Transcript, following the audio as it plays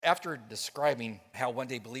After describing how one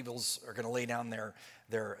day believers are going to lay down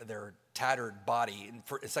their tattered body, in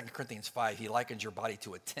 2 Corinthians 5, he likens your body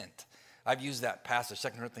to a tent. I've used that passage, 2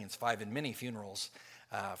 Corinthians 5, in many funerals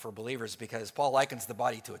for believers because Paul likens the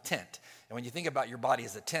body to a tent. And when you think about your body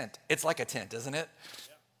as a tent, it's like a tent, isn't it?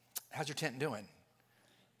 Yeah. How's your tent doing?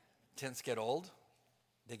 Tents get old.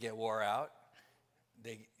 They get wore out.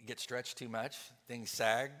 They get stretched too much. Things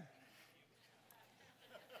sag.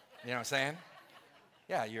 You know what I'm saying?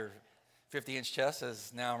 Yeah, your 50-inch chest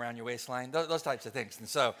is now around your waistline, those types of things. And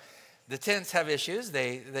so the tents have issues.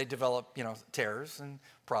 They develop, tears and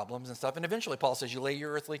problems and stuff. And eventually Paul says you lay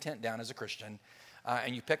your earthly tent down as a Christian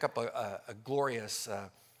and you pick up a glorious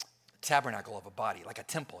tabernacle of a body, like a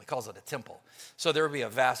temple. He calls it a temple. So there would be a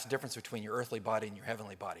vast difference between your earthly body and your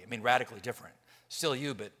heavenly body. I mean, radically different. Still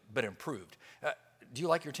you, but improved. Do you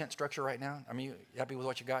like your tent structure right now? I mean, you happy with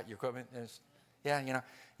what you got? Your equipment is, yeah.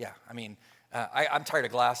 I mean, I'm tired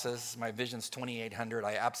of glasses. My vision's 2800.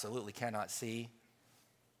 I absolutely cannot see.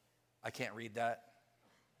 I can't read that.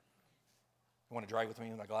 You want to drive with me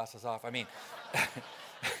with my glasses off? I mean,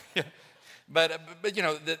 but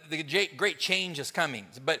the great change is coming.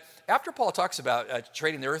 But after Paul talks about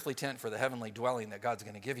trading the earthly tent for the heavenly dwelling that God's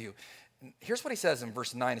going to give you, here's what he says in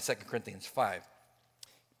verse 9 of 2 Corinthians 5.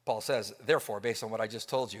 Paul says, therefore, based on what I just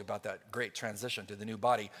told you about that great transition to the new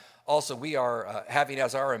body, also we are having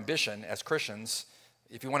as our ambition as Christians,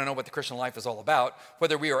 if you want to know what the Christian life is all about,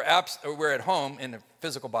 whether we're at home in a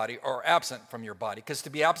physical body or absent from your body, because to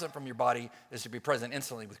be absent from your body is to be present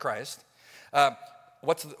instantly with Christ.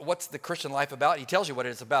 What's the Christian life about? He tells you what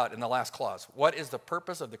it's about in the last clause. What is the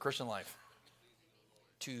purpose of the Christian life?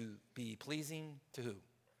 To be pleasing to who?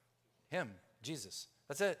 Him, Jesus.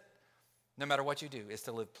 That's it. No matter what you do, is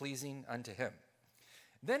to live pleasing unto him.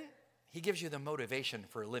 Then he gives you the motivation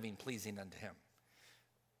for living pleasing unto him.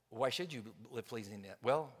 Why should you live pleasing?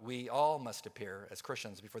 Well, we all must appear as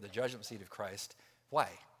Christians before the judgment seat of Christ. Why?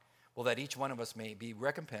 Well, that each one of us may be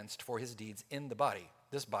recompensed for his deeds in the body,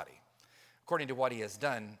 this body, according to what he has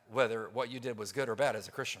done, whether what you did was good or bad as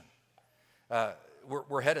a Christian.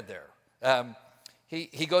 We're headed there.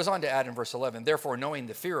 He goes on to add in verse 11, therefore, knowing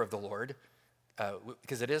the fear of the Lord,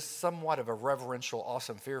 because it is somewhat of a reverential,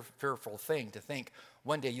 awesome, fearful thing to think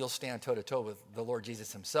one day you'll stand toe-to-toe with the Lord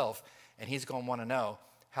Jesus himself, and he's going to want to know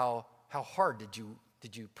how hard did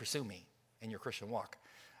you pursue me in your Christian walk.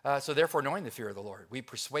 So therefore, knowing the fear of the Lord, we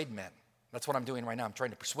persuade men. That's what I'm doing right now. I'm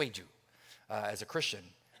trying to persuade you as a Christian.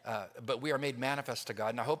 But we are made manifest to God,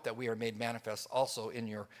 and I hope that we are made manifest also in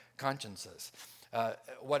your consciences.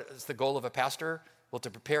 What is the goal of a pastor? Well, to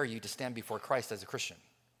prepare you to stand before Christ as a Christian.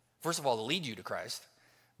 First of all, to lead you to Christ,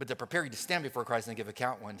 but to prepare you to stand before Christ and give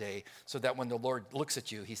account one day so that when the Lord looks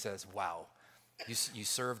at you, he says, wow, you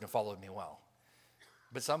served and followed me well.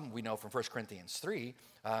 But some, we know from 1 Corinthians 3,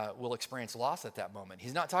 will experience loss at that moment.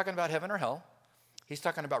 He's not talking about heaven or hell. He's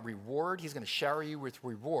talking about reward. He's going to shower you with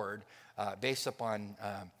reward based upon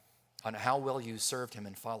on how well you served him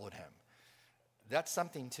and followed him. That's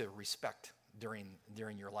something to respect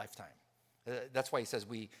during your lifetime. That's why he says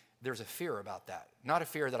there's a fear about that. Not a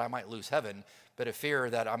fear that I might lose heaven, but a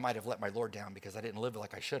fear that I might have let my Lord down because I didn't live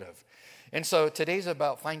like I should have. And so today's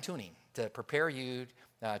about fine-tuning to prepare you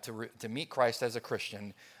to meet Christ as a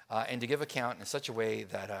Christian and to give account in such a way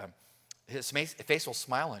that his face will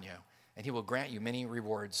smile on you and he will grant you many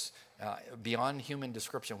rewards beyond human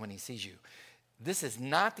description when he sees you. This is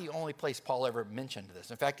not the only place Paul ever mentioned this.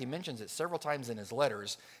 In fact, he mentions it several times in his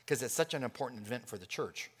letters because it's such an important event for the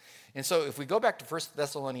church. And so if we go back to 1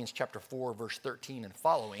 Thessalonians chapter 4, verse 13 and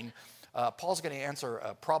following, Paul's going to answer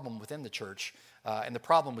a problem within the church, and the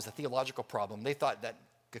problem was a theological problem. They thought that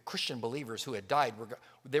the Christian believers who had died,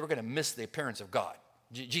 they were going to miss the appearance of God,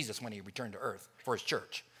 Jesus, when he returned to earth for his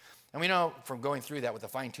church. And we know from going through that with a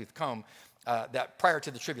fine-tooth comb that prior to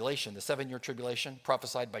the tribulation, the 7-year tribulation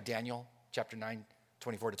prophesied by Daniel, chapter 9,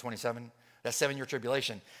 24 to 27, that 7-year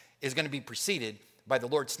tribulation is going to be preceded by the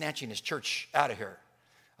Lord snatching his church out of here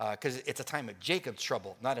because it's a time of Jacob's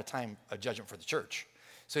trouble, not a time of judgment for the church.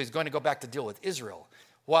 So he's going to go back to deal with Israel.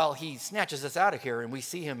 While he snatches us out of here and we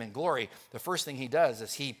see him in glory, the first thing he does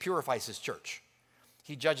is he purifies his church.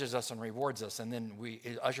 He judges us and rewards us, and then he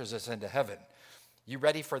ushers us into heaven. You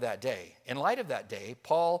ready for that day? In light of that day,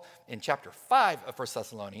 Paul, in chapter 5 of 1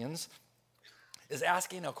 Thessalonians, is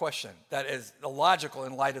asking a question that is illogical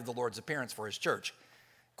in light of the Lord's appearance for his church.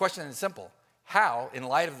 The question is simple. How, in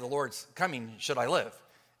light of the Lord's coming, should I live?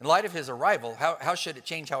 In light of his arrival, how should it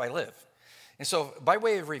change how I live? And so by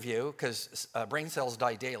way of review, because brain cells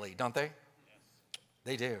die daily, don't they? Yes.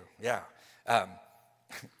 They do, yeah.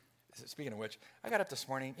 Speaking of which, I got up this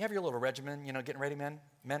morning. You have your little regimen, getting ready, men?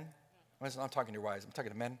 I'm talking to your wives. I'm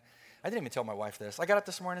talking to men. I didn't even tell my wife this. I got up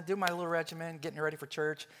this morning, do my little regimen, getting ready for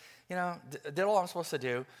church. Did all I'm supposed to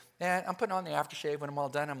do. And I'm putting on the aftershave when I'm all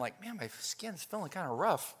done. I'm like, man, my skin's feeling kind of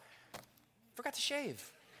rough. Forgot to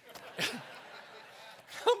shave.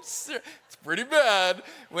 I'm serious. It's pretty bad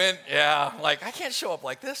when, I can't show up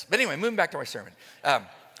like this. But anyway, moving back to my sermon.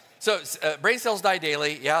 Brain cells die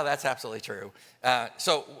daily. Yeah, that's absolutely true.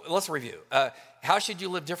 So let's review. How should you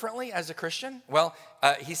live differently as a Christian? Well,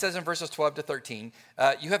 he says in verses 12 to 13,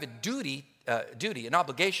 you have a duty, an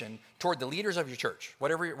obligation toward the leaders of your church.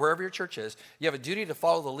 Wherever your church is, you have a duty to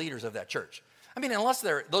follow the leaders of that church. I mean, unless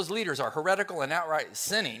those leaders are heretical and outright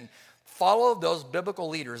sinning, follow those biblical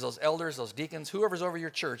leaders, those elders, those deacons, whoever's over your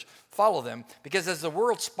church, follow them. Because as the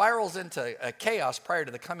world spirals into chaos prior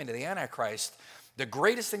to the coming of the Antichrist, the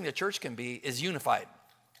greatest thing the church can be is unified.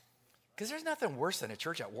 Because there's nothing worse than a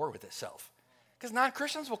church at war with itself. Because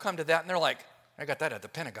non-Christians will come to that and they're like, I got that at the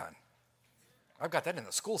Pentagon. I've got that in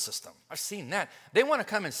the school system. I've seen that. They want to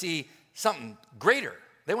come and see something greater.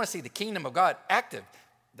 They want to see the kingdom of God active.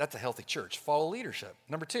 That's a healthy church. Follow leadership.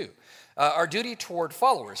 Number 2, our duty toward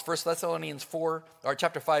followers. 1 Thessalonians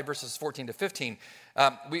chapter 5, verses 14 to 15.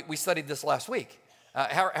 We studied this last week.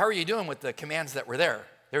 How are you doing with the commands that were there?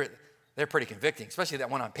 They're pretty convicting, especially that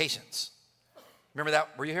one on patience. Remember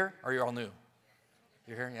that? Were you here? Or are you all new?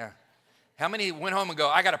 You're here? Yeah. How many went home and go,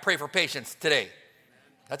 I got to pray for patience today?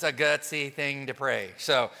 That's a gutsy thing to pray.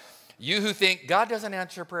 So you who think God doesn't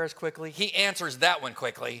answer prayers quickly, he answers that one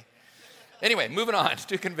quickly. Anyway, moving on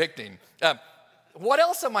to convicting. What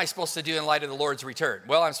else am I supposed to do in light of the Lord's return?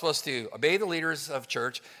 Well, I'm supposed to obey the leaders of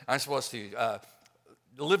church. I'm supposed to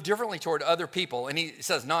live differently toward other people. And he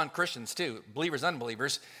says non-Christians too, believers,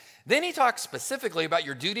 unbelievers. Then he talks specifically about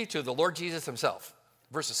your duty to the Lord Jesus himself,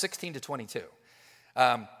 verses 16 to 22.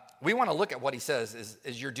 We want to look at what he says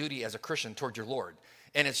is your duty as a Christian toward your Lord.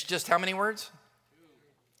 And it's just how many words?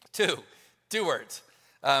 Two words.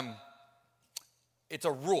 It's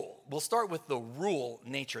a rule. We'll start with the rule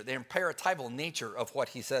nature, the imperatival nature of what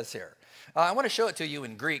he says here. I want to show it to you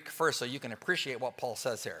in Greek first so you can appreciate what Paul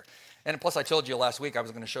says here. And plus I told you last week I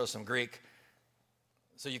was going to show some Greek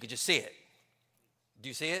so you could just see it. Do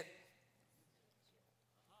you see it?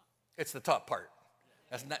 It's the top part.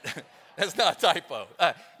 That's not a typo.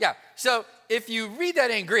 So if you read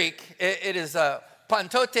that in Greek, it is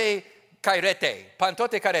pantote kairete.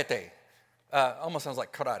 Pantote kairete. Almost sounds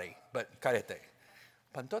like karate, but kairete.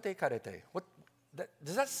 Pantote kairete.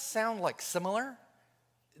 Does that sound like similar?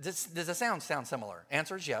 Does the sound similar?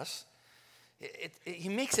 Answer is yes. He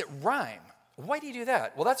makes it rhyme. Why do you do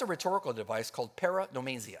that? Well, that's a rhetorical device called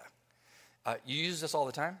paranomazia. You use this all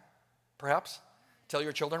the time, perhaps? Tell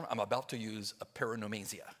your children, I'm about to use a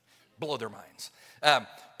paranomazia. Blow their minds.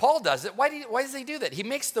 Paul does it. Why does he do that? He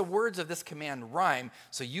makes the words of this command rhyme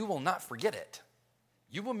so you will not forget it.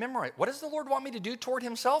 You will memorize. What does the Lord want me to do toward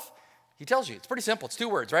himself? He tells you. It's pretty simple. It's 2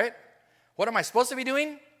 words, right? What am I supposed to be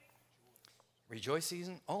doing?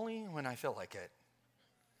 Rejoicing only when I feel like it.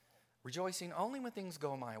 Rejoicing only when things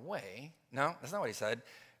go my way. No, that's not what he said.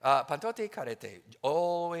 Pantote karete.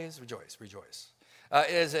 Always rejoice.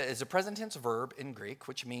 It is a present tense verb in Greek,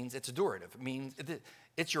 which means it's durative. It means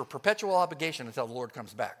it's your perpetual obligation until the Lord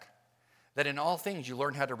comes back. That in all things you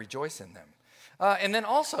learn how to rejoice in them. And then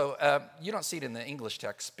also, you don't see it in the English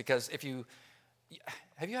text because have you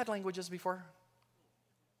had languages before?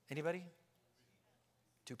 Anybody?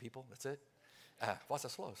 2 people, that's it?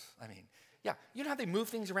 Vossas los. I mean, yeah, you know how they move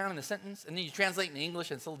things around in the sentence and then you translate in English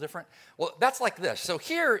and it's a little different? Well, that's like this. So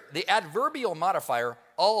here, the adverbial modifier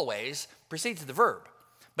always precedes the verb.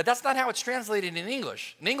 But that's not how it's translated in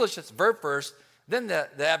English. In English, it's verb first, then the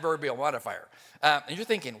adverbial modifier. And you're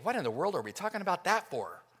thinking, what in the world are we talking about that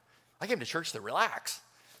for? I came to church to relax.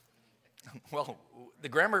 Well, the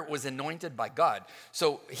grammar was anointed by God.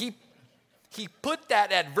 So he put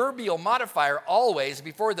that adverbial modifier always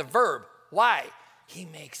before the verb. Why? He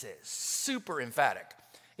makes it super emphatic.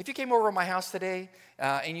 If you came over to my house today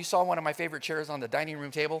and you saw one of my favorite chairs on the dining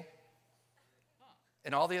room table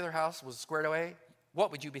and all the other house was squared away, what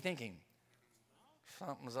would you be thinking?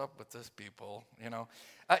 Something's up with this people, you know.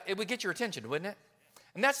 It would get your attention, wouldn't it?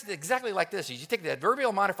 And that's exactly like this. You take the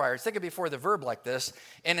adverbial modifier, stick it before the verb like this,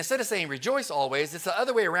 and instead of saying rejoice always, it's the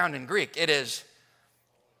other way around in Greek. It is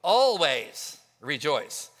always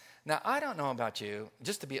rejoice. Now, I don't know about you,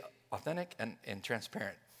 just to be authentic and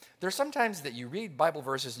transparent. There's sometimes that you read Bible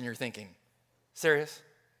verses and you're thinking, serious?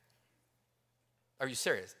 Are you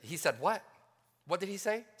serious? He said what? What did he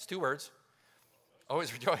say? It's 2 words.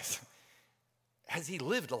 Always rejoice. Has he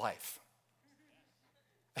lived a life?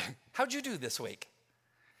 How'd you do this week?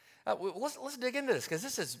 Let's dig into this, because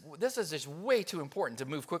this is just way too important to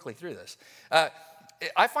move quickly through this.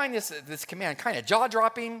 I find this command kind of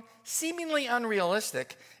jaw-dropping, seemingly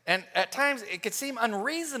unrealistic, and at times it could seem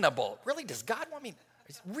unreasonable. Really, does God want me?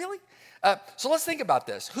 Really? So let's think about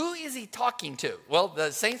this. Who is he talking to? Well,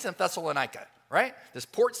 the saints in Thessalonica, right? This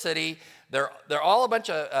port city. They're all a bunch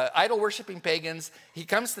of idol-worshiping pagans. He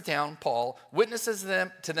comes to town, Paul, witnesses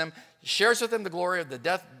to them, shares with them the glory of the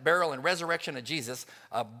death, burial, and resurrection of Jesus.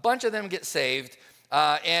 A bunch of them get saved.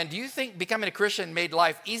 And do you think becoming a Christian made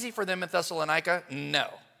life easy for them in Thessalonica? No.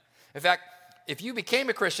 In fact, if you became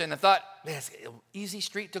a Christian and thought, man, it's an easy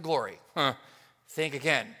street to glory, think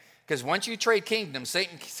again. Because once you trade kingdoms,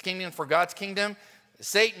 Satan's kingdom for God's kingdom,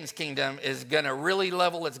 Satan's kingdom is going to really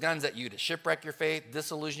level its guns at you to shipwreck your faith,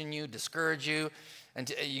 disillusion you, discourage you,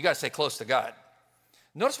 and you got to stay close to God.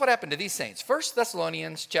 Notice what happened to these saints. 1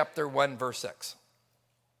 Thessalonians chapter 1, verse 6.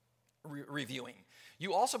 Reviewing.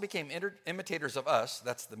 You also became imitators of us,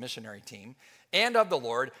 that's the missionary team, and of the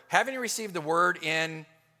Lord, having received the word in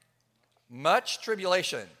much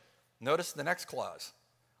tribulation. Notice the next clause.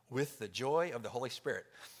 With the joy of the Holy Spirit.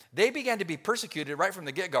 They began to be persecuted right from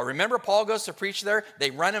the get-go. Remember, Paul goes to preach there.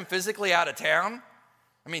 They run him physically out of town.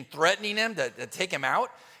 Threatening him to take him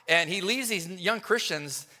out. And he leaves these young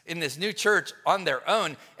Christians in this new church on their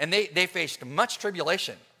own, and they faced much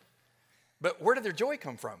tribulation. But where did their joy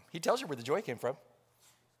come from? He tells you where the joy came from.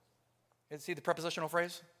 See the prepositional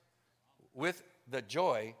phrase? With the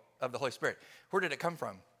joy of the Holy Spirit. Where did it come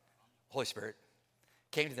from? Holy Spirit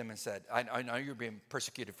came to them and said, I know you're being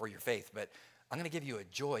persecuted for your faith, but I'm going to give you a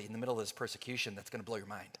joy in the middle of this persecution that's going to blow your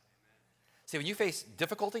mind. See, when you face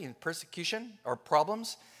difficulty and persecution or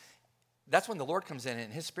problems, that's when the Lord comes in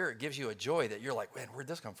and his Spirit gives you a joy that you're like, man, where'd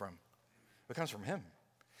this come from? It comes from him.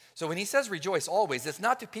 So when he says rejoice always, it's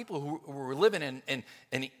not to people who are living in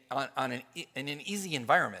an easy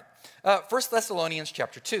environment. 1 Thessalonians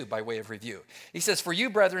chapter 2, by way of review. He says, for you,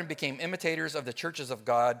 brethren, became imitators of the churches of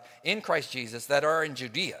God in Christ Jesus that are in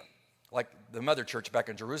Judea, like the mother church back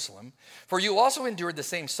in Jerusalem. For you also endured the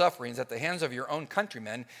same sufferings at the hands of your own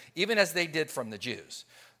countrymen, even as they did from the Jews.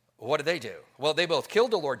 What did they do? Well, they both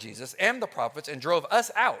killed the Lord Jesus and the prophets and drove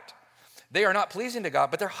us out. They are not pleasing to God,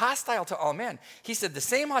 but they're hostile to all men. He said the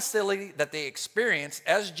same hostility that they experienced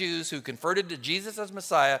as Jews who converted to Jesus as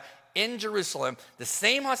Messiah in Jerusalem, the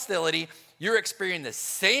same hostility, you're experiencing the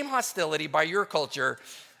same hostility by your culture.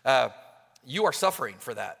 You are suffering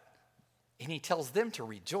for that. And he tells them to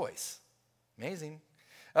rejoice. Amazing.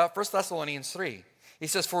 1 Thessalonians 3. He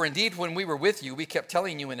says, for indeed, when we were with you, we kept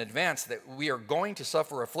telling you in advance that we are going to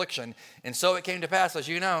suffer affliction. And so it came to pass, as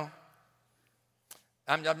you know.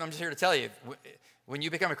 I'm just here to tell you, when you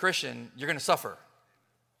become a Christian, you're going to suffer.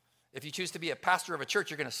 If you choose to be a pastor of a church,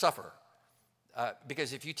 you're going to suffer.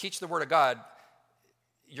 Because if you teach the Word of God,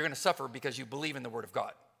 you're going to suffer because you believe in the Word of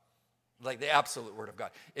God. Like the absolute Word of God.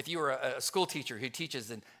 If you are a school teacher who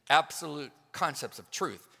teaches in absolute concepts of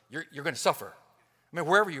truth, you're going to suffer.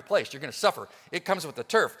 Wherever you're placed, you're going to suffer. It comes with the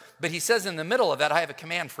turf. But he says in the middle of that, I have a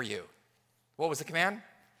command for you. What was the command?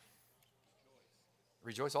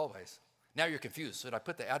 Rejoice always. Now you're confused. Should I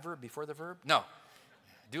put the adverb before the verb? No.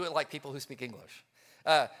 Do it like people who speak English.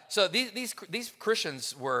 So these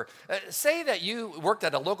Christians were, say that you worked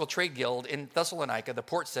at a local trade guild in Thessalonica, the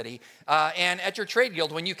port city, and at your trade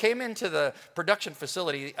guild, when you came into the production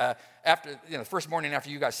facility after the first morning after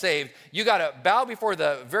you got saved, you got to bow before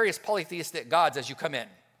the various polytheistic gods as you come in.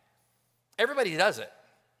 Everybody does it.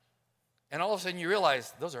 And all of a sudden you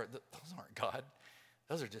realize those aren't God.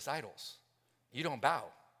 Those are just idols. You don't bow.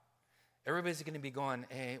 Everybody's going to be going,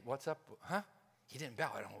 hey, what's up? Huh? He didn't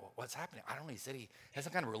bow. I don't know what's happening. I don't know. He said he had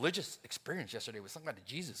some kind of religious experience yesterday with some kind of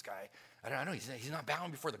Jesus guy. I don't know. He's not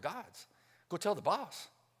bowing before the gods. Go tell the boss.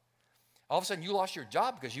 All of a sudden, you lost your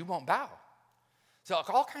job because you won't bow. So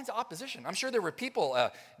all kinds of opposition. I'm sure there were people,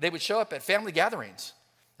 they would show up at family gatherings,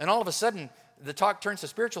 and all of a sudden, the talk turns to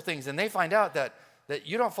spiritual things, and they find out that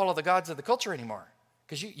you don't follow the gods of the culture anymore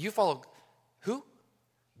because you follow who?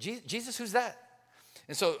 Jesus, who's that?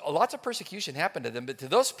 And so lots of persecution happened to them, but to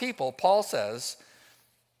those people, Paul says,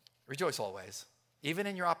 rejoice always. Even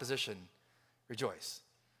in your opposition, rejoice.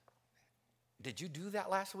 Did you do that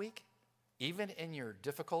last week? Even in your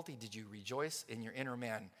difficulty, did you rejoice in your inner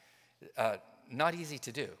man? Not easy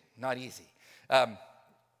to do, not easy.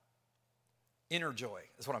 Inner joy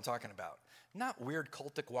is what I'm talking about. Not weird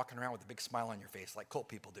cultic walking around with a big smile on your face like cult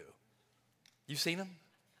people do. You've seen them?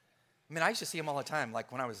 I used to see them all the time,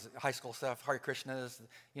 like when I was high school stuff, Hare Krishnas,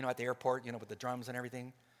 at the airport, with the drums and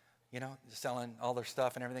everything, selling all their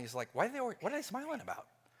stuff and everything. It's like, what are they smiling about?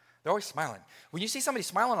 They're always smiling. When you see somebody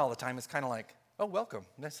smiling all the time, it's kind of like, oh, welcome.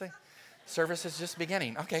 Service is just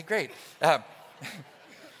beginning. Okay, great. I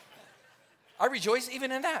rejoice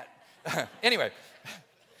even in that. Anyway,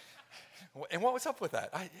 and what was up with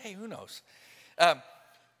that? Hey, who knows?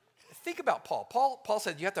 Think about Paul. Paul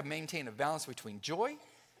said you have to maintain a balance between joy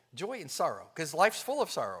and sorrow, because life's full of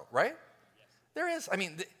sorrow, right? Yes. There is. I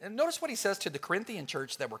mean, notice what he says to the Corinthian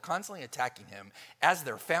church that were constantly attacking him as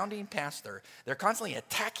their founding pastor. They're constantly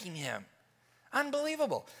attacking him.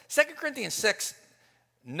 Unbelievable. 2 Corinthians 6,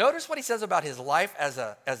 notice what he says about his life as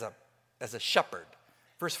a shepherd.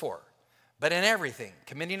 Verse 4, but in everything,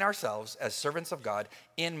 commending ourselves as servants of God,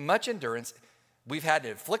 in much endurance, we've had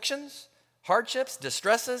afflictions, hardships,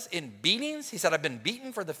 distresses, in beatings. He said, I've been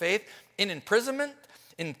beaten for the faith, in imprisonment,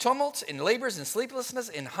 in tumults, in labors, in sleeplessness,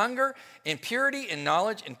 in hunger, in purity, in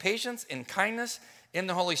knowledge, in patience, in kindness, in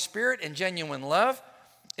the Holy Spirit, in genuine love,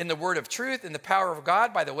 in the word of truth, in the power of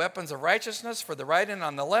God, by the weapons of righteousness, for the right and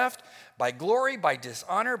on the left, by glory, by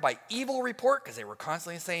dishonor, by evil report, because they were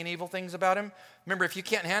constantly saying evil things about him. Remember, if you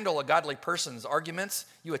can't handle a godly person's arguments,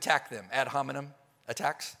 you attack them, ad hominem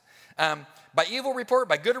attacks. By evil report,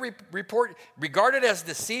 by good report, regarded as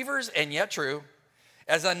deceivers and yet true,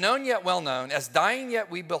 as unknown yet well known, as dying yet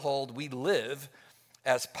we behold, we live,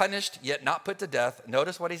 as punished yet not put to death.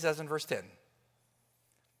 Notice what he says in verse 10.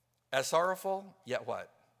 As sorrowful yet what?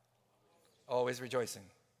 Always rejoicing.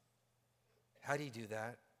 How did he do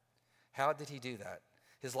that? How did he do that?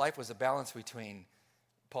 His life was a balance between,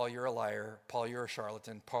 Paul, you're a liar. Paul, you're a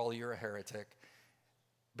charlatan. Paul, you're a heretic.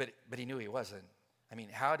 But he knew he wasn't. I mean,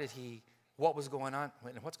 what was going on?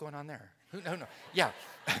 What's going on there? No. Yeah.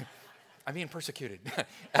 I'm being persecuted.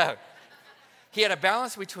 He had a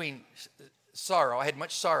balance between sorrow. I had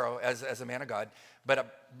much sorrow as a man of God,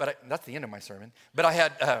 but that's the end of my sermon. But I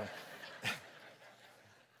had,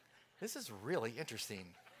 this is really interesting.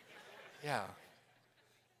 Yeah.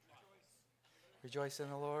 Rejoice in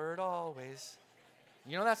the Lord always.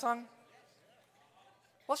 You know that song?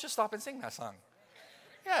 Let's just stop and sing that song.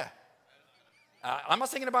 Yeah. I'm not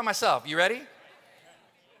singing it by myself. You ready?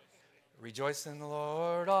 Rejoice in the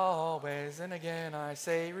Lord always, and again I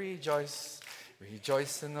say rejoice.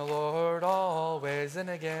 Rejoice in the Lord always, and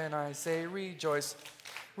again I say rejoice.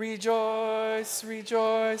 Rejoice,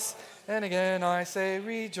 rejoice, and again I say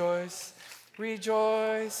rejoice.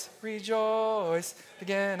 Rejoice, rejoice,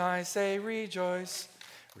 again I say rejoice.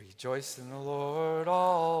 Rejoice in the Lord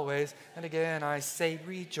always, and again I say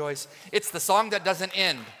rejoice. It's the song that doesn't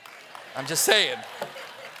end. I'm just saying.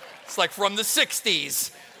 It's like from the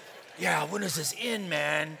 60s. Yeah, when does this end,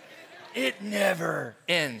 man? It never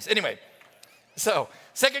ends. Anyway, so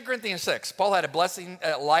 2 Corinthians 6, Paul had a blessing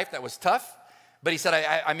life that was tough, but he said,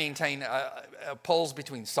 I maintain poles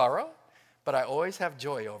between sorrow, but I always have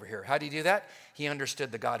joy over here. How do you do that? He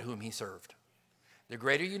understood the God whom he served. The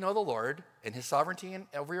greater you know the Lord and his sovereignty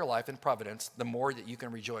over your life and providence, the more that you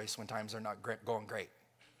can rejoice when times are not going great.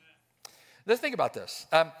 Let's think about this.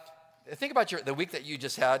 Think about the week that you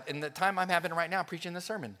just had and the time I'm having right now preaching this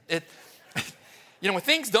sermon. When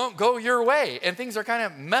things don't go your way and things are kind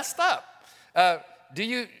of messed up, do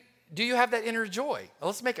you have that inner joy? Well,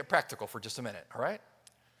 let's make it practical for just a minute, all right?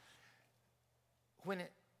 When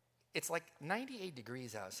it's like 98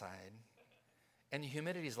 degrees outside and the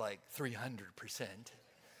humidity is like 300%.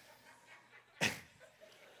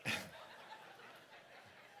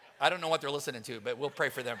 I don't know what they're listening to, but we'll pray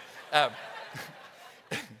for them.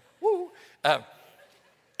 Woo.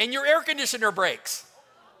 And your air conditioner breaks.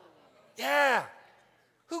 Yeah.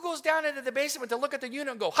 Who goes down into the basement to look at the unit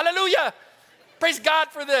and go, hallelujah, praise God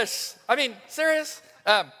for this? I mean, serious?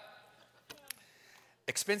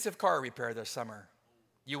 Expensive car repair this summer.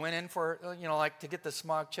 You went in for, like to get the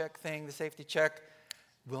smog check thing, the safety check,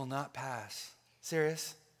 will not pass.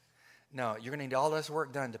 Serious? No, you're going to need all this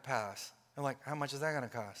work done to pass. I'm like, how much is that going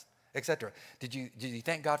to cost? Etc. Did you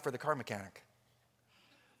thank God for the car mechanic?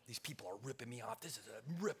 These people are ripping me off. This is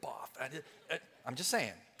a rip-off. I'm just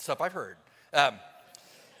saying, stuff I've heard.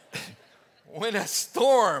 When a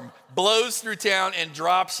storm blows through town and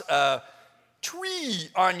drops a tree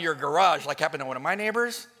on your garage, like happened to one of my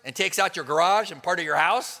neighbors, and takes out your garage and part of your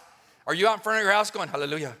house, are you out in front of your house going,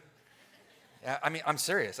 hallelujah? Yeah, I mean, I'm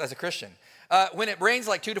serious, as a Christian. When it rains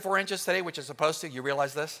like 2 to 4 inches today, which is supposed to, you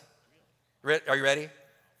realize this? Are you ready?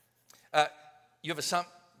 You have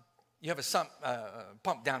a sump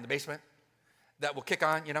pump down in the basement that will kick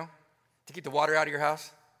on, to keep the water out of your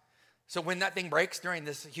house. So when that thing breaks during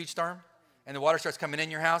this huge storm and the water starts coming in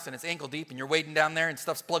your house and it's ankle deep and you're wading down there and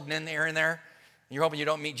stuff's plugged in there and there, and you're hoping you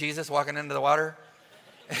don't meet Jesus walking into the water,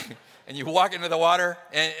 and you walk into the water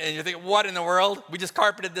and you're thinking, what in the world? We just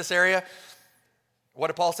carpeted this area. What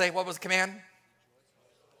did Paul say? What was the command?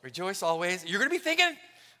 Rejoice always. You're going to be thinking,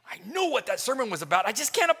 I know what that sermon was about. I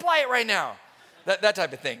just can't apply it right now. That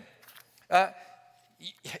type of thing.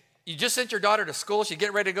 You just sent your daughter to school. She's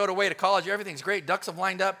getting ready to go away to college. Everything's great. Ducks have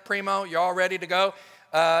lined up. Primo, you're all ready to go.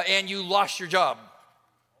 And you lost your job.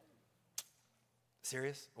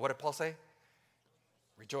 Serious? What did Paul say?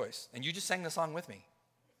 Rejoice. And you just sang the song with me.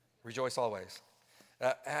 Rejoice always.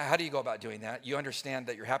 How do you go about doing that? You understand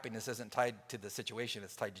that your happiness isn't tied to the situation.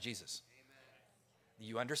 It's tied to Jesus. Amen.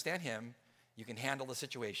 You understand him. You can handle the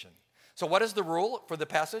situation. So what is the rule for the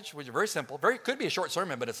passage? Which is very simple. Could be a short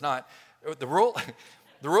sermon, but it's not. The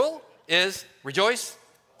rule is rejoice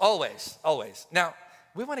always, always. Now,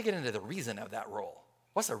 we want to get into the reason of that rule.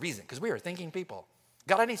 What's the reason? Because we are thinking people.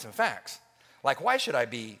 God, I need some facts. Like, why should I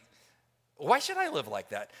live like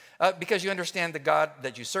that? Because you understand the God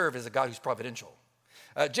that you serve is a God who's providential.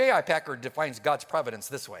 J.I. Packer defines God's providence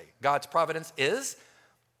this way. God's providence is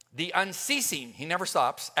the unceasing, he never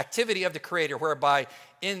stops, activity of the Creator, whereby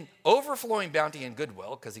in overflowing bounty and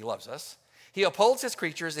goodwill, because he loves us, he upholds his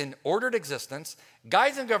creatures in ordered existence,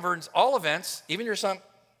 guides and governs all events, even your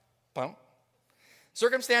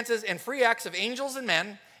circumstances and free acts of angels and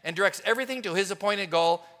men, and directs everything to his appointed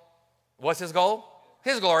goal. What's his goal?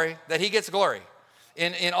 His glory, that he gets glory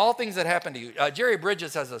in all things that happen to you. Jerry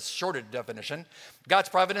Bridges has a shorter definition. God's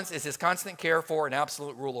providence is his constant care for and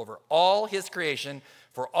absolute rule over all his creation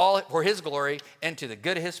for his glory and to the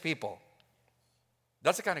good of his people.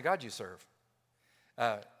 That's the kind of God you serve.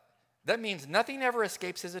 That means nothing ever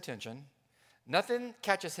escapes his attention. Nothing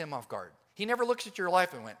catches him off guard. He never looks at your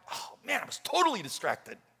life and went, oh man, I was totally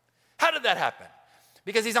distracted. How did that happen?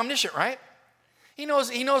 Because he's omniscient, right? He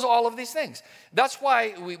knows all of these things. That's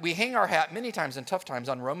why we hang our hat many times in tough times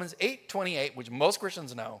on Romans 8:28, which most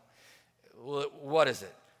Christians know. What is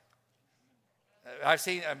it? I've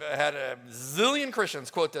had a zillion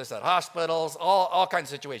Christians quote this at hospitals, all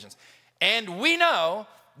kinds of situations. And we know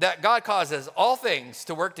that God causes all things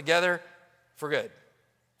to work together for good.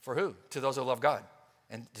 For who? To those who love God.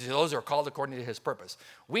 And to those who are called according to his purpose.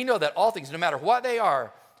 We know that all things, no matter what they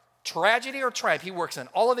are, tragedy or triumph, he works in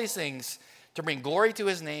all of these things to bring glory to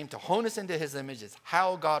his name, to hone us into his image. Is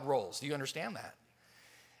how God rolls. Do you understand that?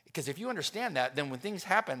 Because if you understand that, then when things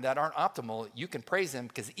happen that aren't optimal, you can praise him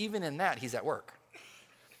because even in that, he's at work.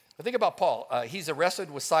 But think about Paul. He's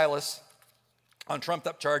arrested with Silas on trumped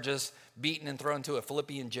up charges, beaten and thrown to a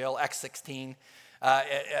Philippian jail, Acts 16.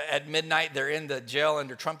 At midnight, they're in the jail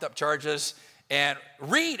under trumped up charges. And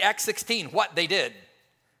read Acts 16, what they did.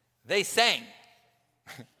 They sang.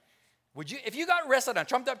 If you got arrested on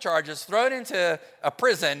trumped up charges, thrown into a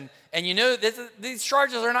prison, and you knew these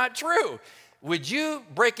charges are not true, would you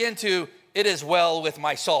break into, it is well with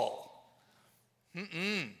my soul?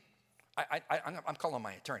 I'm calling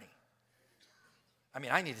my attorney.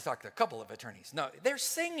 I need to talk to a couple of attorneys. No, they're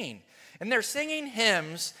singing, and they're singing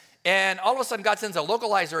hymns, and all of a sudden God sends a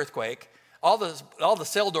localized earthquake. All the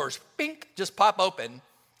cell doors, pink, just pop open.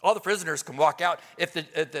 All the prisoners can walk out. If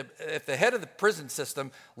the head of the prison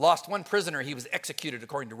system lost one prisoner, he was executed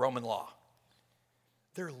according to Roman law.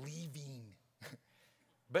 They're leaving.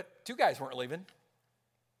 But two guys weren't leaving.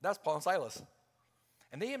 That's Paul and Silas.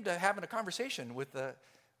 And they end up having a conversation with the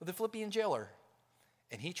Philippian jailer.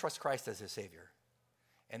 And he trusts Christ as his Savior.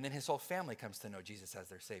 And then his whole family comes to know Jesus as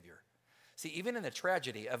their Savior. See, even in the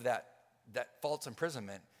tragedy of that false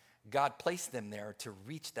imprisonment, God placed them there to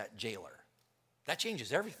reach that jailer. That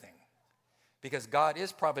changes everything because God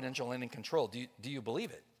is providential and in control. Do you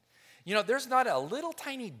believe it? There's not a little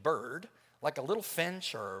tiny bird, like a little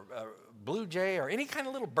finch or a blue jay or any kind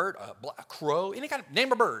of little bird, a crow, any kind of,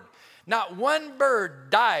 name a bird. Not one bird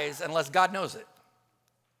dies unless God knows it.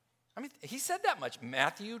 He said that much.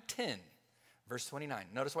 Matthew 10, verse 29.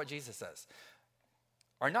 Notice what Jesus says.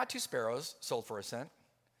 Are not two sparrows sold for a cent?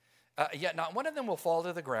 Yet not one of them will fall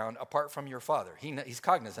to the ground apart from your Father. He's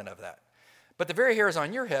cognizant of that. But the very hairs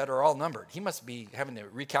on your head are all numbered. He must be having to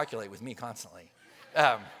recalculate with me constantly.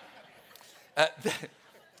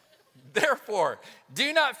 Therefore,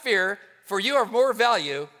 do not fear, for you are of more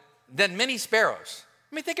value than many sparrows.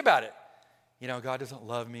 Think about it. God doesn't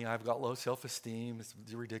love me. I've got low self-esteem. It's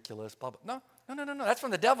ridiculous. Blah, blah. No. That's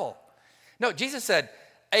from the devil. No, Jesus said,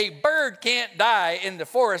 a bird can't die in the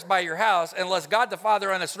forest by your house unless God the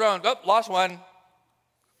Father on his throne, lost one.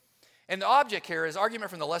 And the object here is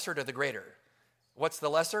argument from the lesser to the greater. What's the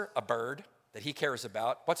lesser? A bird that he cares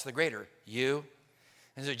about. What's the greater? You.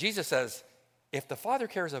 And so Jesus says, if the Father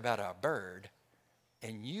cares about a bird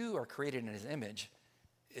and you are created in his image,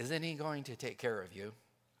 isn't he going to take care of you?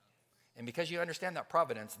 And because you understand that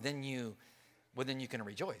providence, then you can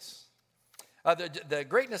rejoice. The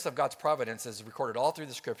greatness of God's providence is recorded all through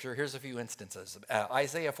the scripture. Here's a few instances.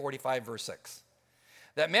 Isaiah 45, verse 6.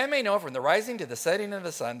 that man may know from the rising to the setting of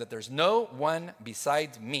the sun that there's no one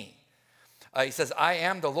besides me. He says, I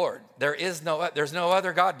am the Lord. There's no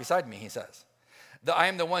other God beside me, he says. I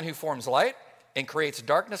am the one who forms light and creates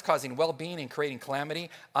darkness, causing well-being and creating calamity.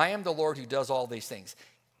 I am the Lord who does all these things.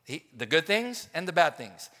 The good things and the bad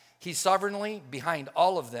things. He's sovereignly behind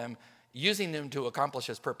all of them, using them to accomplish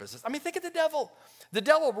his purposes. I mean, think of the devil. The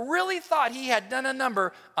devil really thought he had done a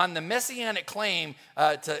number on the messianic claim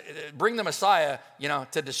to bring the Messiah,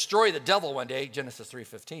 to destroy the devil one day, Genesis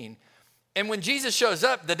 3:15. And when Jesus shows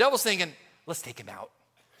up, the devil's thinking, let's take him out.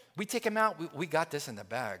 We take him out, we got this in the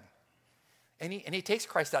bag. And he takes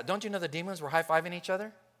Christ out. Don't you know the demons were high-fiving each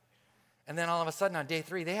other? And then all of a sudden on day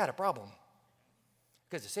 3, they had a problem.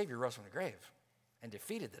 Because the Savior rose from the grave and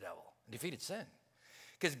defeated the devil, and defeated sin.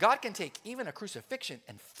 Because God can take even a crucifixion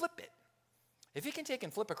and flip it. If he can take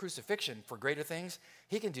and flip a crucifixion for greater things,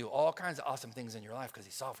 he can do all kinds of awesome things in your life because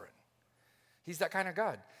he's sovereign. He's that kind of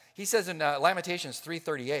God. He says in Lamentations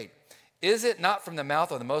 3:38, is it not from the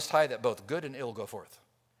mouth of the Most High that both good and ill go forth?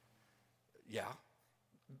 Yeah.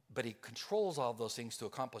 But he controls all of those things to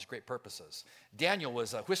accomplish great purposes. Daniel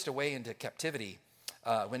was whisked away into captivity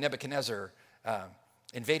when Nebuchadnezzar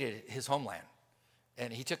invaded his homeland.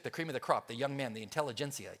 And he took the cream of the crop, the young men, the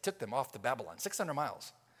intelligentsia. He took them off to Babylon, 600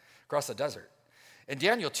 miles across the desert. And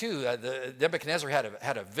Daniel, too, Nebuchadnezzar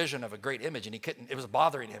had a vision of a great image, and it was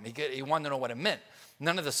bothering him. He wanted to know what it meant.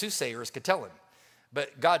 None of the soothsayers could tell him.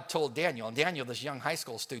 But God told Daniel, and Daniel, this young high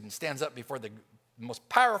school student, stands up before the most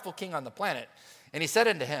powerful king on the planet, and he said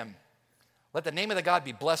unto him, let the name of the God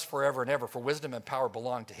be blessed forever and ever, for wisdom and power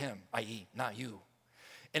belong to him, i.e., not you.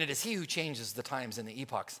 And it is he who changes the times and the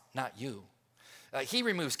epochs, not you. He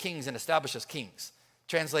removes kings and establishes kings.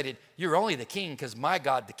 Translated, you're only the king because my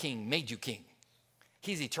God, the king, made you king.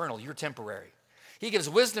 He's eternal, you're temporary. He gives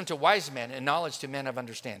wisdom to wise men and knowledge to men of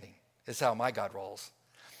understanding, is how my God rolls.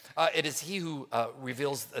 It is he who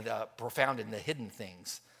reveals the profound and the hidden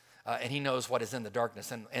things. And he knows what is in the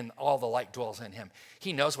darkness, and all the light dwells in him.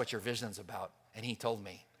 He knows what your vision's about, and he told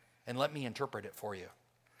me. And let me interpret it for you.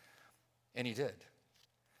 And he did.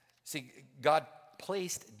 See, God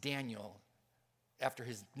placed Daniel, after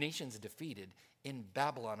his nation's defeated, in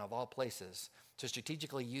Babylon of all places, to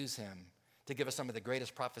strategically use him to give us some of the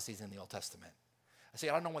greatest prophecies in the Old Testament. I say,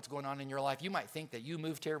 I don't know what's going on in your life. You might think that you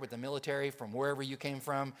moved here with the military from wherever you came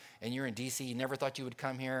from, and you're in D.C. You never thought you would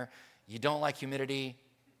come here. You don't like humidity.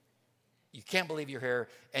 You can't believe you're here,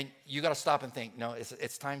 and you got to stop and think, no,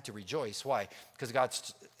 it's time to rejoice. Why? Because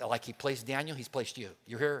God's, like he placed Daniel, he's placed you.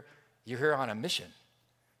 You're here on a mission.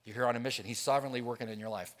 You're here on a mission. He's sovereignly working in your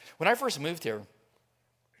life. When I first moved here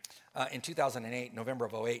in 2008, November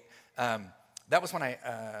of 2008, that was when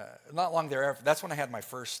not long thereafter, that's when I had my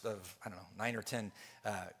first of, 9 or 10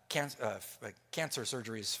 cancer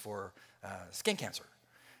surgeries for skin cancer.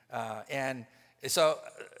 And so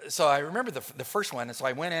I remember the first one, and so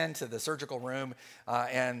I went into the surgical room,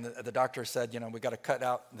 and the doctor said, we got to cut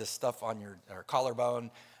out this stuff on your collarbone.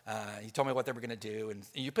 He told me what they were going to do, and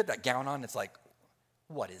you put that gown on, it's like,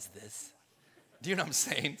 what is this? Do you know what I'm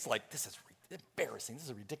saying? It's like, this is embarrassing. This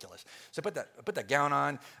is ridiculous. So I put that gown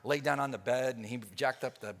on, laid down on the bed, and he jacked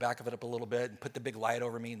up the back of it up a little bit and put the big light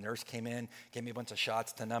over me. Nurse came in, gave me a bunch of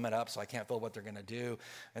shots to numb it up so I can't feel what they're going to do.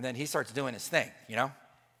 And then he starts doing his thing,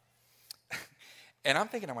 And I'm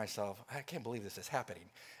thinking to myself, I can't believe this is happening.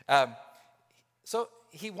 So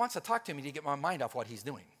he wants to talk to me to get my mind off what he's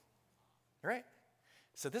doing, right?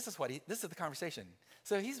 So this is the conversation.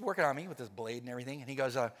 So he's working on me with this blade and everything, and he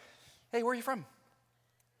goes, hey, where are you from?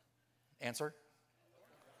 Answer,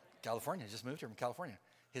 California. Just moved here from California.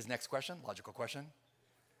 His next question, logical question,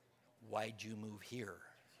 why'd you move here?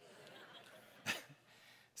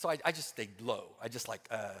 So I just stayed low.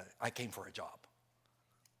 I came for a job.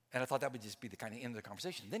 And I thought that would just be the kind of end of the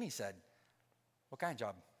conversation. Then he said, what kind of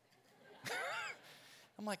job?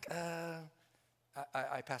 I'm like,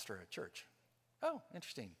 I pastor a church. Oh,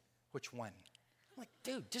 interesting. Which one? I'm like,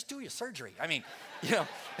 dude, just do your surgery. I mean,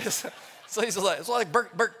 So he's like, it's like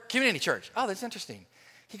Burke Community Church. Oh, that's interesting.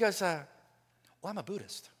 He goes, well, I'm a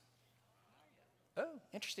Buddhist. Oh,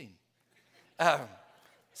 interesting.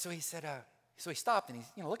 So he said, so he stopped and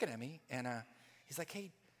he's looking at me and he's like,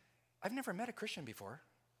 hey, I've never met a Christian before.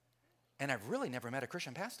 And I've really never met a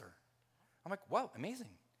Christian pastor. I'm like, wow, amazing.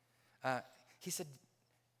 He said,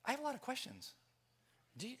 I have a lot of questions.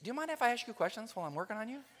 Do you mind if I ask you questions while I'm working on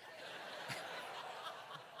you?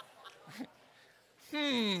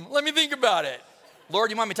 Let me think about it.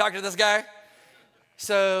 Lord, you want me talking to this guy?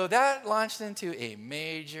 So that launched into a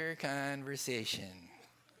major conversation.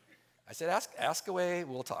 I said, ask away,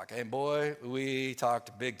 we'll talk. And boy, we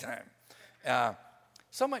talked big time.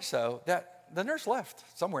 So much so that the nurse left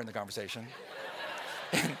somewhere in the conversation.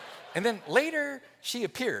 And then later, she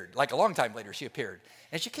appeared, like a long time later, she appeared.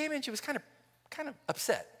 And she came in, she was kind of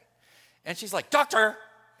upset. And she's like, "Doctor."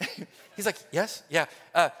 He's like, "Yes, yeah.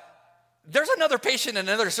 There's another patient in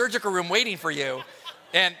another surgical room waiting for you.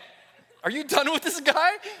 And are you done with this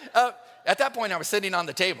guy?" At that point, I was sitting on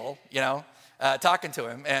the table, talking to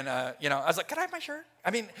him. And, I was like, "Can I have my shirt?"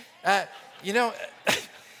 I mean, it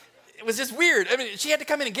was just weird. I mean, she had to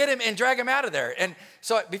come in and get him and drag him out of there. And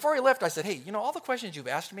so before he left, I said, "Hey, all the questions you've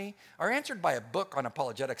asked me are answered by a book on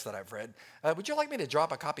apologetics that I've read. Would you like me to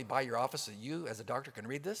drop a copy by your office so you, as a doctor, can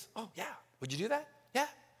read this?" "Oh, yeah." "Would you do that?" "Yeah."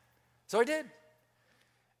 So I did.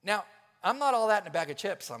 Now, I'm not all that in a bag of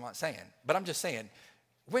chips, I'm not saying. But I'm just saying,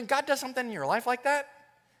 when God does something in your life like that,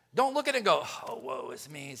 don't look at it and go, "Oh, woe is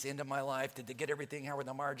me. It's the end of my life. Did they get everything? How were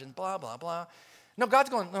the margins? Blah, blah, blah." No, God's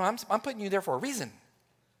going, "No, I'm putting you there for a reason."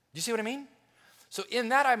 Do you see what I mean? So in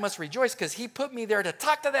that I must rejoice because he put me there to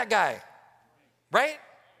talk to that guy, right?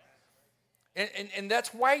 And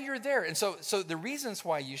that's why you're there. And so the reasons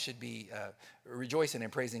why you should be rejoicing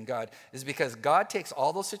and praising God is because God takes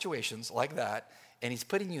all those situations like that and he's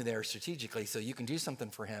putting you there strategically so you can do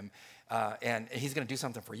something for him. And he's going to do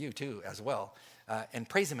something for you too as well. And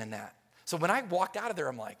praise him in that. So when I walked out of there,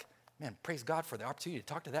 I'm like, man, praise God for the opportunity to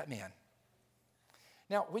talk to that man.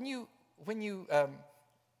 Now, when you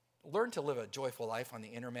learn to live a joyful life on the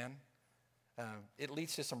inner man, it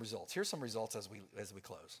leads to some results. Here's some results as we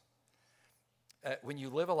close. When you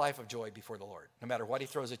live a life of joy before the Lord, no matter what he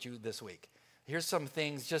throws at you this week, here's some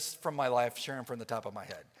things just from my life, sharing from the top of my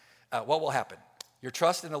head. What will happen? Your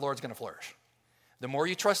trust in the Lord's going to flourish. The more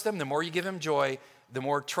you trust him, the more you give him joy, the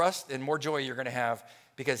more trust and more joy you're going to have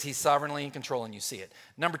because he's sovereignly in control and you see it.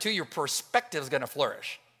 Number two, your perspective is going to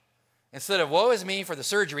flourish. Instead of woe is me for the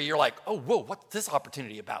surgery, you're like, "Oh, whoa, what's this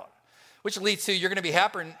opportunity about?" Which leads to you're going to be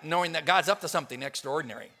happy knowing that God's up to something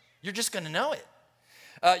extraordinary. You're just going to know it.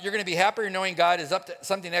 You're going to be happier knowing God is up to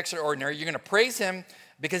something extraordinary. You're going to praise him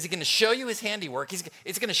because he's going to show you his handiwork.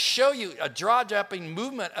 It's going to show you a jaw-dropping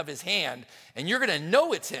movement of his hand, and you're going to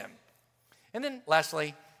know it's him. And then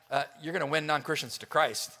lastly, you're going to win non-Christians to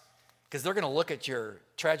Christ because they're going to look at your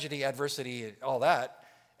tragedy, adversity, and all that,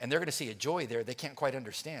 and they're going to see a joy there they can't quite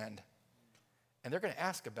understand. And they're going to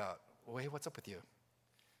ask about, "Well, hey, what's up with you?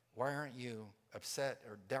 Why aren't you upset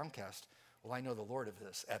or downcast?" "Well, I know the Lord of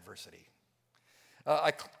this adversity."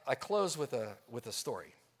 I close with a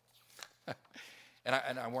story.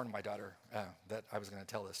 and I warned my daughter that I was going to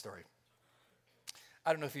tell this story.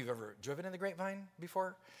 I don't know if you've ever driven in the Grapevine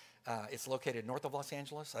before. It's located north of Los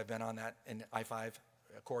Angeles. I've been on that in I-5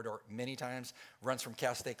 corridor many times. Runs from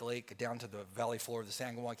Castaic Lake down to the valley floor of the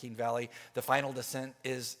San Joaquin Valley. The final descent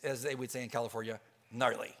is, as they would say in California,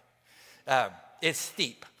 gnarly. It's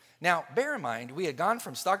steep. Now, bear in mind, we had gone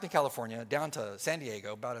from Stockton, California, down to San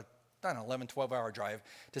Diego, about a 11, 12-hour drive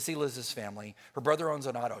to see Liz's family. Her brother owns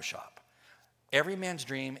an auto shop. Every man's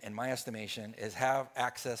dream, in my estimation, is have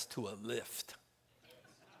access to a lift.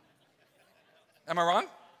 Am I wrong?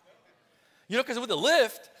 Because with a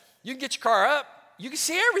lift, you can get your car up, you can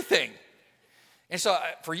see everything. And so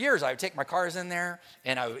for years, I would take my cars in there,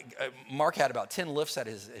 and Mark had about 10 lifts at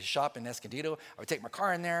his shop in Escondido. I would take my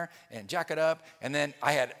car in there and jack it up, and then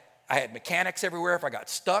I had mechanics everywhere if I got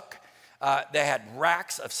stuck. They had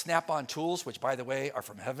racks of Snap-on tools, which, by the way, are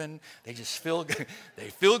from heaven. They just feel good. They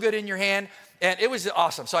feel good in your hand, and it was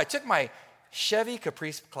awesome. So I took my Chevy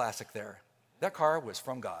Caprice Classic there. That car was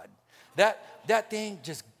from God. That thing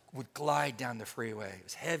just would glide down the freeway. It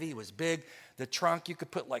was heavy. It was big. The trunk, you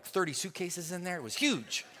could put like 30 suitcases in there. It was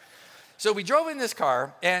huge. So we drove in this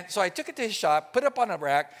car, and so I took it to his shop, put it up on a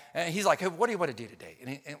rack, and he's like, "Hey, what do you want to do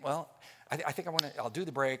today?" I think I'll do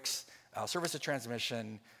the brakes, I'll service the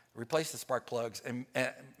transmission, replace the spark plugs, and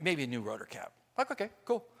maybe a new rotor cap. Like, okay,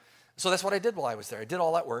 cool. So that's what I did while I was there. I did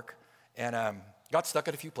all that work, and got stuck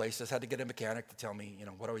at a few places, had to get a mechanic to tell me,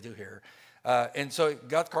 what do we do here? And so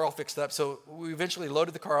got the car all fixed up. So we eventually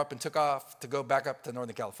loaded the car up and took off to go back up to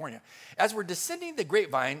Northern California. As we're descending the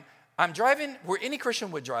Grapevine, I'm driving where any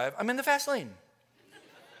Christian would drive. I'm in the fast lane.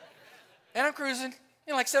 And I'm cruising,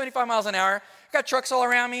 like 75 miles an hour. Got trucks all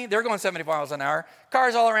around me. They're going 75 miles an hour.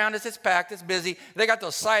 Cars all around us. It's packed. It's busy. They got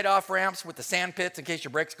those side off ramps with the sand pits in case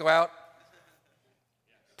your brakes go out.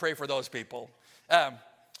 Pray for those people. And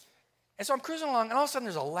so I'm cruising along, and all of a sudden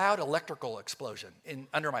there's a loud electrical explosion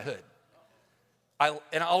under my hood.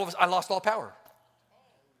 I lost all power.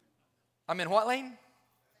 I'm in what lane?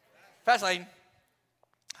 Fast lane.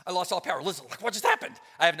 I lost all power. Listen, what just happened?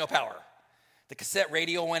 I have no power. The cassette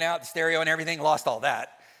radio went out, the stereo and everything, lost all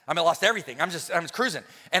that. I lost everything. I'm just cruising.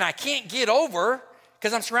 And I can't get over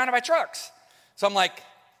because I'm surrounded by trucks. So I'm like,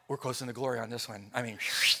 we're coasting to glory on this one. I mean,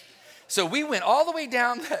 so we went all the way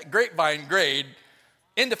down that grapevine grade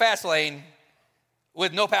into fast lane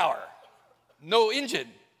with no power, no engine,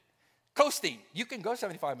 coasting. You can go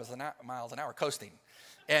 75 miles an hour coasting.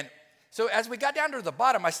 And so as we got down to the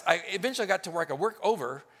bottom, I eventually got to where I could work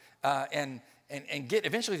over and get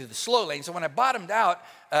eventually to the slow lane. So when I bottomed out,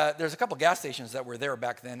 there's a couple gas stations that were there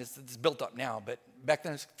back then. It's built up now, but back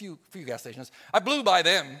then there's a few gas stations. I blew by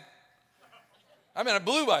them. I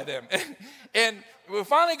blew by them. And we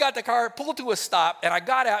finally got the car pulled to a stop, and I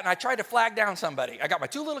got out, and I tried to flag down somebody. I got my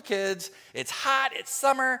 2 little kids. It's hot. It's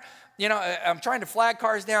summer. I'm trying to flag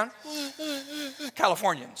cars down.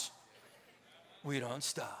 Californians. We don't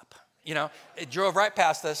stop. It drove right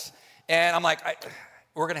past us, and I'm like,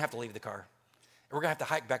 we're going to have to leave the car. We're going to have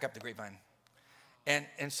to hike back up the grapevine. And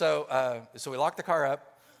so we locked the car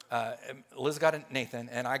up. Liz got Nathan,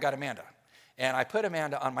 and I got Amanda. And I put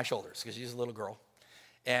Amanda on my shoulders because she's a little girl.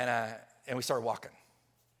 And we started walking.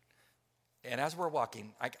 And as we're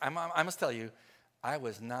walking, I must tell you, I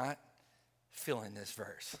was not feeling this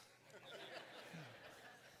verse.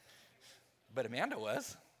 But Amanda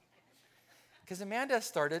was. Because Amanda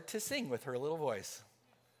started to sing with her little voice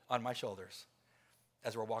on my shoulders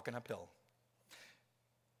as we're walking uphill.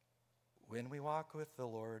 When we walk with the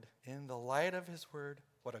Lord in the light of his word,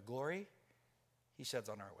 what a glory he sheds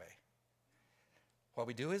on our way. While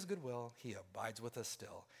we do his good will, he abides with us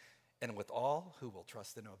still, and with all who will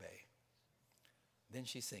trust and obey. Then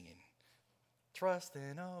she's singing, trust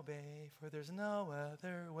and obey, for there's no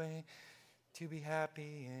other way to be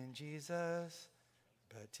happy in Jesus,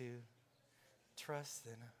 but to trust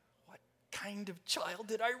in. What kind of child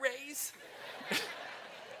did I raise?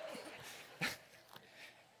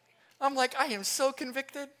 I'm like, I am so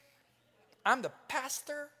convicted. I'm the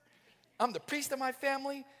pastor. I'm the priest of my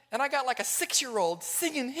family. And I got like a 6-year-old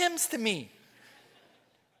singing hymns to me.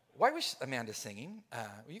 Why was Amanda singing? Well,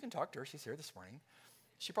 you can talk to her. She's here this morning.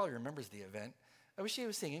 She probably remembers the event. I wish she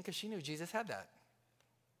was singing because she knew Jesus had that.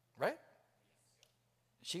 Right?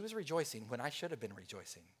 She was rejoicing when I should have been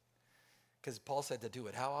rejoicing. Because Paul said to do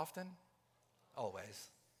it how often? Always.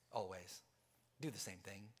 Always. Do the same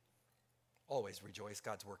thing. Always rejoice.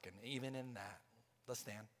 God's working, even in that. Let's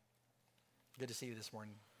stand. Good to see you this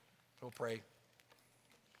morning. We'll pray.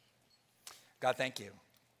 God, thank you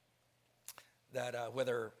that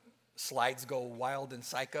whether slides go wild and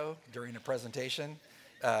psycho during a presentation,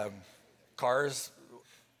 cars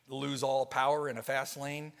lose all power in a fast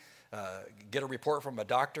lane, get a report from a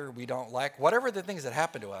doctor we don't like, whatever the things that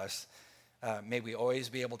happen to us, may we always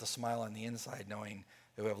be able to smile on the inside knowing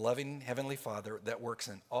that we have a loving Heavenly Father that works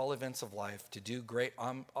in all events of life to do great,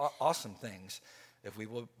 awesome things if we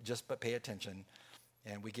will just but pay attention.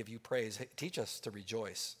 And we give you praise. Teach us to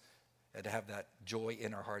rejoice and to have that joy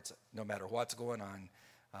in our hearts no matter what's going on.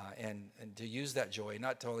 And to use that joy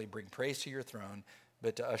not to only bring praise to your throne,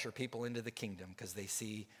 but to usher people into the kingdom because they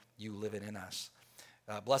see you living in us.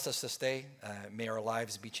 Bless us this day. May our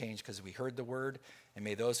lives be changed because we heard the word. And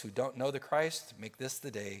may those who don't know the Christ make this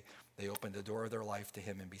the day they open the door of their life to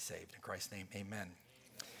him and be saved. In Christ's name, amen.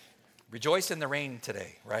 Rejoice in the rain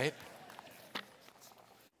today, right?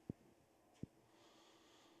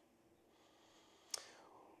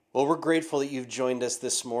 Well, we're grateful that you've joined us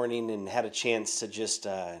this morning and had a chance to just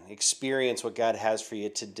experience what God has for you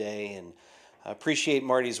today, and appreciate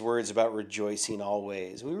Marty's words about rejoicing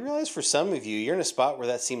always. We realize for some of you, you're in a spot where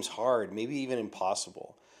that seems hard, maybe even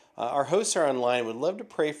impossible. Our hosts are online. Would love to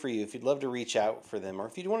pray for you if you'd love to reach out for them. Or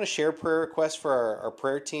if you want to share prayer requests for our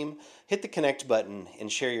prayer team, hit the connect button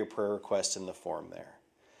and share your prayer request in the form there.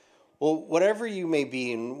 Well, whatever you may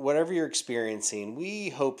be and whatever you're experiencing, we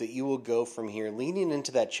hope that you will go from here leaning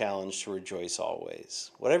into that challenge to rejoice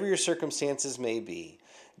always. Whatever your circumstances may be,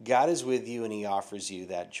 God is with you and he offers you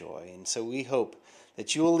that joy. And so we hope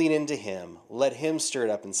that you will lean into him, let him stir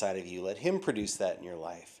it up inside of you, let him produce that in your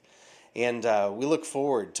life. And we look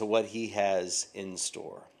forward to what he has in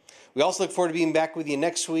store. We also look forward to being back with you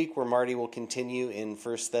next week where Marty will continue in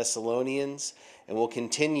 1 Thessalonians, and we'll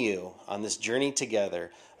continue on this journey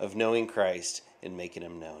together of knowing Christ and making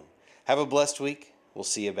him known. Have a blessed week. We'll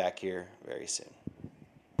see you back here very soon.